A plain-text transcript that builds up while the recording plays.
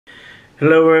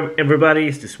Hello everybody,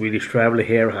 it's the Swedish Traveler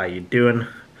here. How you doing?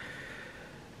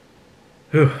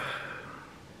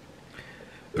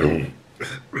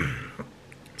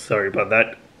 Sorry about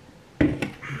that.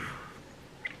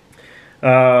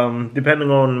 Depending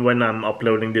on when I'm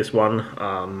uploading this one,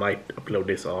 might upload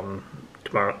this on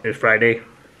tomorrow, Friday.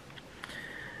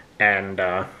 And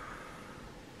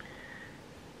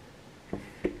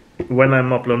when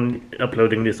I'm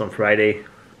uploading this on Friday,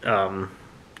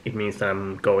 it means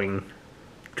I'm going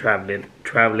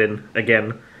traveling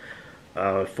again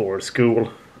for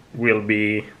school. Will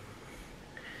be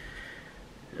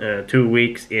 2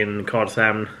 weeks in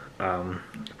Karlshamn,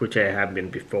 which I have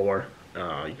been before,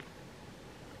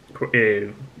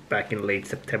 back in late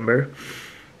September.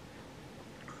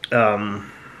 So,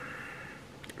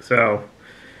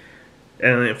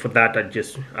 and for that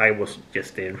I was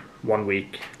just in 1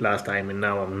 week last time, and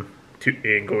now I'm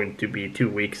going to be 2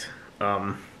 weeks.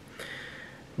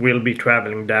 We'll be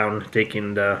traveling down,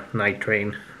 taking the night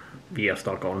train via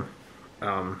Stockholm,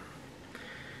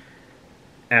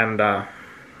 and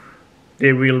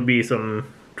there will be some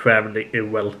traveling,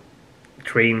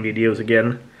 train videos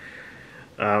again,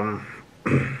 and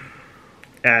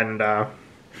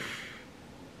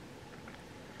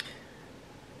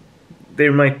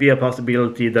there might be a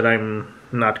possibility that I'm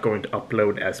not going to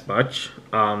upload as much,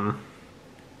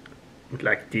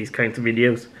 like these kinds of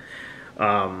videos,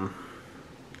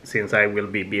 since I will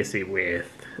be busy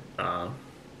with, at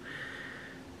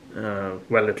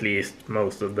least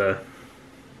most of the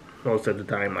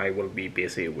time I will be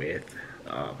busy with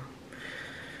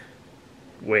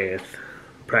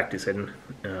practicing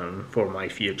for my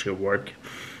future work.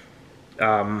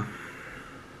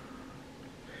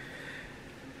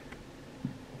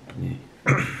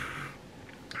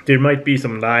 There might be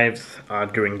some lives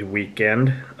during the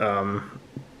weekend.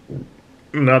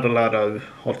 Not a lot of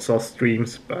hot sauce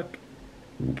streams, but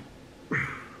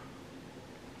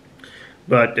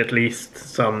at least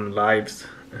some lives,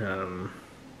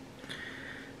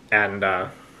 and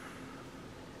I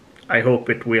hope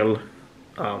it will.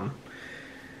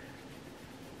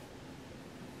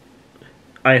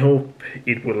 I hope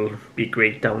it will be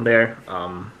great down there.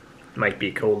 Might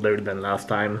be colder than last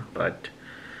time, but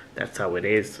that's how it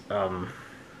is.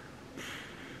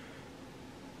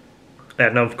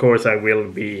 And of course I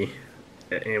will be,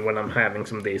 when I'm having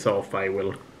some days off, I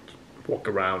will walk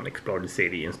around, explore the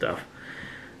city and stuff.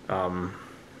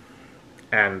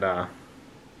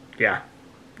 Yeah,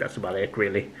 that's about it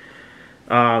really.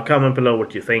 Comment below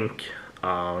what you think.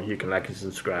 You can like and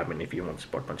subscribe, and if you want to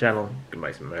support my channel, you can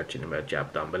buy some merch in the merch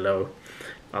app down below.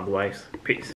 Otherwise, peace.